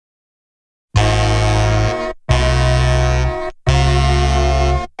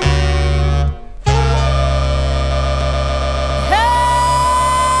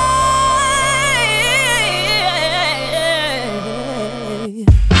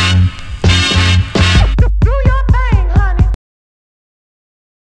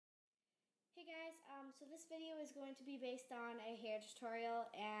video is going to be based on a hair tutorial,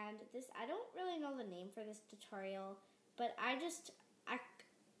 and I don't really know the name for this tutorial, but oh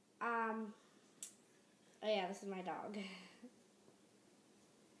yeah, this is my dog.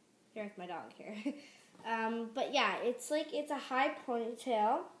 Here's my dog here. But yeah, it's a high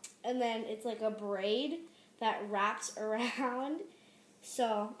ponytail, and then it's like a braid that wraps around.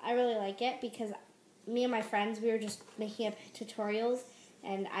 So I really like it because me and my friends, we were just making up tutorials,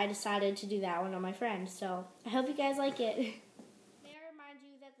 and I decided to do that one on my friend. So I hope you guys like it. May I remind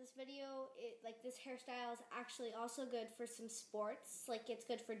you that this video, this hairstyle is actually also good for some sports. Like, it's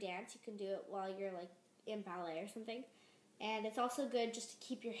good for dance. You can do it while you're like in ballet or something. And it's also good just to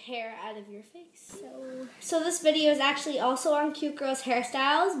keep your hair out of your face. So this video is actually also on Cute Girls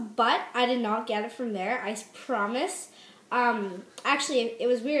Hairstyles, but I did not get it from there, I promise. Actually, it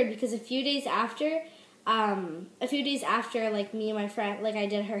was weird because a few days after, like, me and my friend, like, I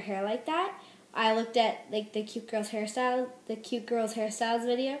did her hair like that, I looked at, like, the Cute Girls Hairstyles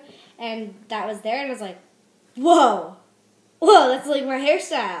video, and that was there, and I was like, whoa, that's, like, my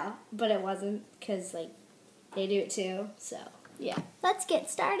hairstyle. But it wasn't, because, like, they do it too, so, yeah. Let's get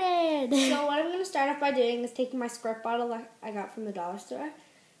started. So what I'm going to start off by doing is taking my squirt bottle that I got from the dollar store,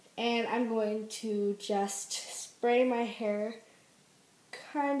 and I'm going to just spray my hair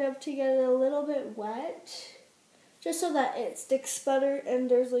kind of to get it a little bit wet, just so that it sticks better and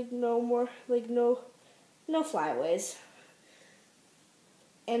there's like no flyaways.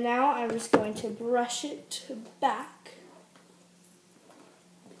 And now I'm just going to brush it back.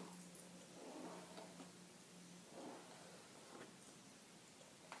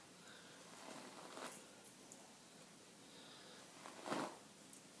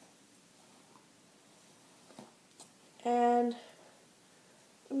 And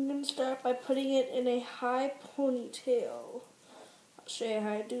I'm going to start by putting it in a high ponytail. I'll show you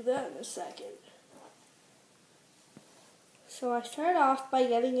how I do that in a second. So I start off by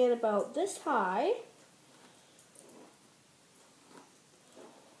getting it about this high.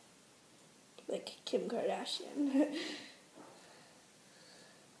 Like Kim Kardashian.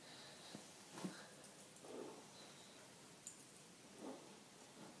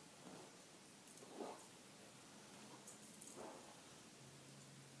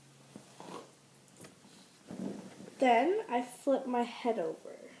 Then I flip my head over.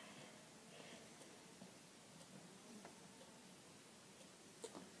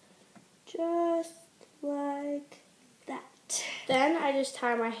 Just like that. Then I just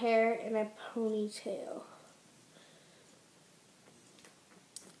tie my hair in a ponytail.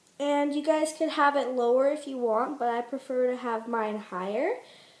 And you guys could have it lower if you want, but I prefer to have mine higher.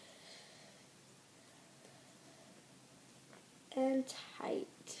 And tight.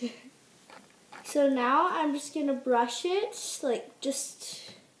 So now I'm just going to brush it, like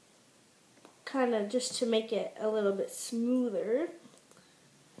just to make it a little bit smoother.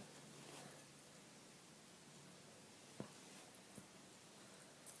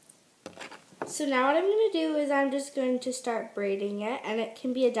 So now what I'm going to do is I'm just going to start braiding it, and it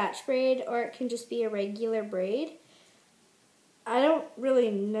can be a Dutch braid or it can just be a regular braid. I don't really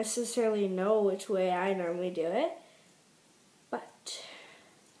necessarily know which way I normally do it, but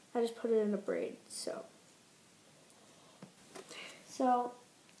I just put it in a braid. So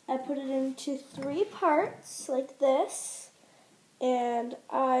I put it into 3 parts like this, and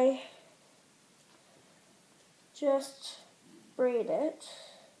I just braid it.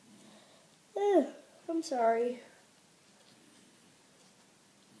 I'm sorry.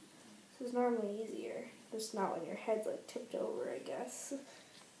 This is normally easier. Just not when your head's like tipped over, I guess.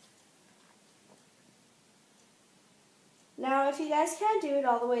 Now, if you guys can't do it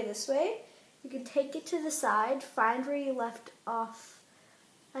all the way this way, you can take it to the side, find where you left off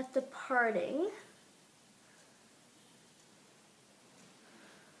at the parting,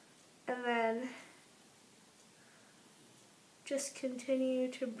 and then just continue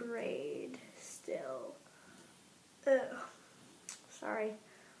to braid still. Sorry,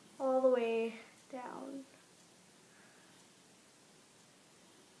 all the way down.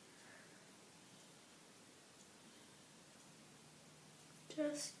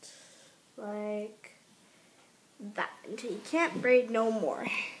 Just like that until you can't braid no more.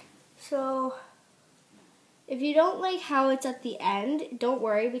 So if you don't like how it's at the end, don't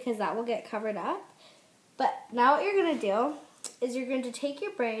worry because that will get covered up. But now what you're going to do is you're going to take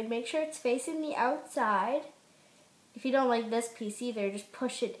your braid, make sure it's facing the outside. If you don't like this piece either, just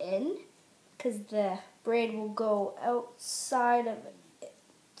push it in because the braid will go outside of it.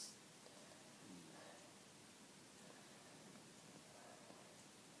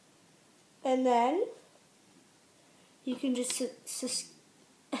 And then you can just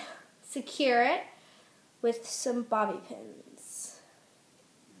secure it with some bobby pins.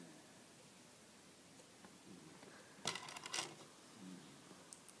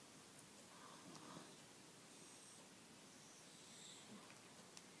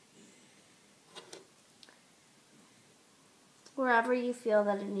 Wherever you feel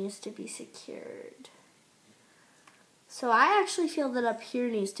that it needs to be secured. So I actually feel that up here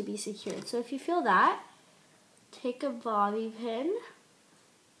needs to be secured. So if you feel that, take a bobby pin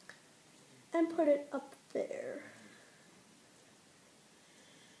and put it up there.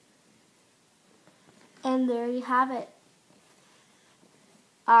 And there you have it.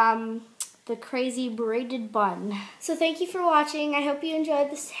 The crazy braided bun. So thank you for watching. I hope you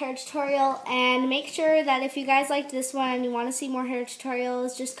enjoyed this hair tutorial, and make sure that if you guys liked this one and you want to see more hair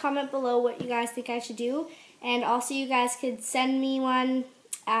tutorials, just comment below what you guys think I should do. And also you guys could send me one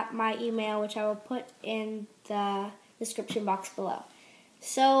at my email, which I will put in the description box below.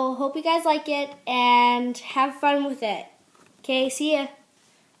 So hope you guys like it and have fun with it. Okay, see ya.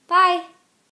 Bye.